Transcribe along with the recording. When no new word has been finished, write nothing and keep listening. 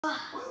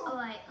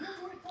Alright.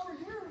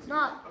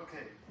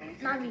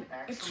 Not me.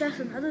 It's just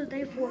another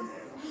day for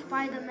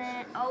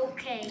Spiderman.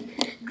 Okay.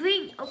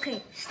 Green.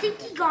 Okay.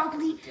 Stinky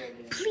Goblin,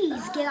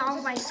 please get out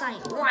of my sight.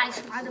 Why,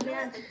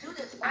 Spiderman?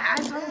 I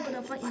thought we were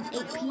gonna fight at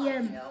 8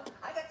 p.m.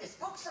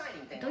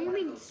 Don't you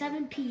mean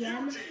 7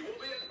 p.m.?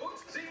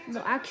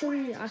 No,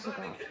 actually, I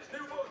forgot.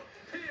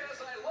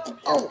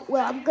 Oh,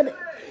 well, I'm gonna.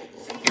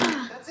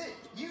 That's it,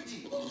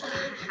 Eugene.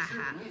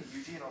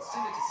 Eugene, I'll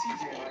send it to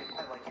CJ and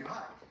I like you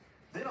high.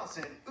 Then I'll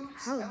send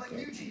oops, I like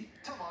Eugene.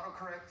 Tell him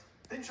autocorrect.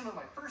 Then she'll know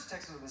my first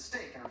text was a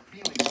mistake and her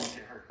feelings won't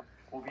get hurt.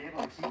 We'll be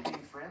able to keep being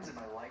friends and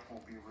my life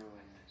won't be ruined.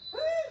 Woo,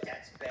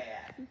 that's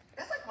bad.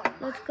 That's like one of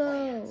my Let's go.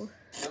 plans.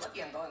 You're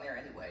lucky I'm going there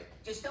anyway.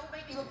 Just don't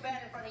make me look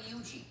bad in front of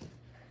Eugene.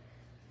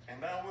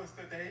 And that was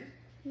the day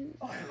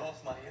I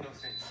lost my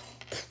innocence.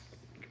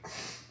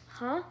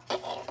 Huh?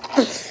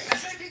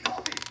 Making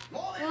coffee.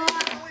 More than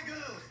only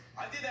girls.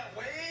 I did that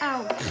way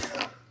Ow.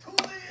 earlier. To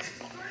the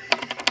extreme.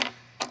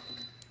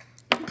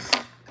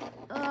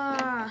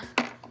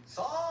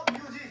 So,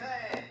 Eugene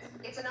fan.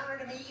 It's an honor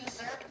to meet you,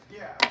 sir.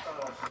 Yeah,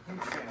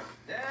 huge fan.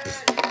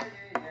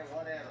 Yeah,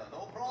 whatever. No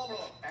problem.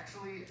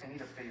 Actually, I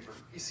need a favor.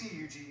 You see,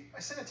 Eugene, I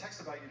sent a text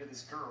about you to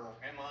this girl.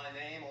 And my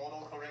name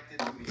auto-corrected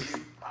to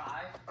you.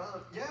 Hi.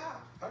 Yeah.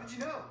 How did you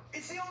know?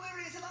 It's the only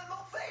reason I'm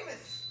not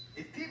famous.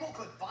 If people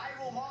could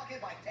viral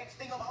market by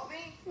texting about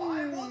me,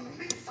 I wouldn't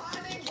be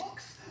signing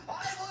books.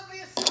 I would be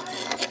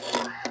signing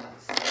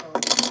plans.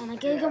 Come on, I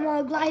gotta get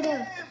more glider.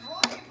 Yeah,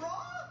 right, bro.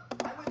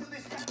 I went to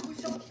this tattoo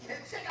shop and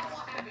check out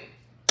what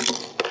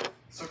happened.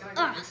 So can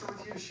I get a picture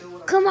with you to show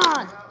what Come I'm on.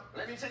 talking about?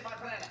 Let me check my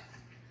planner.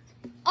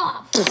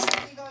 Oh,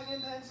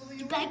 You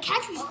you better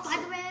catch me, Where do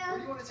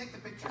Spider-Man. you want to take the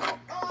picture?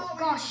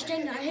 Gosh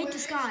dang it, I hate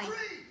this guy.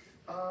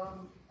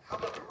 How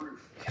about the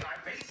roof? Can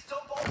I base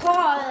jump off?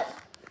 God.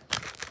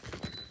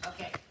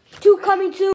 Okay. Two coming soon.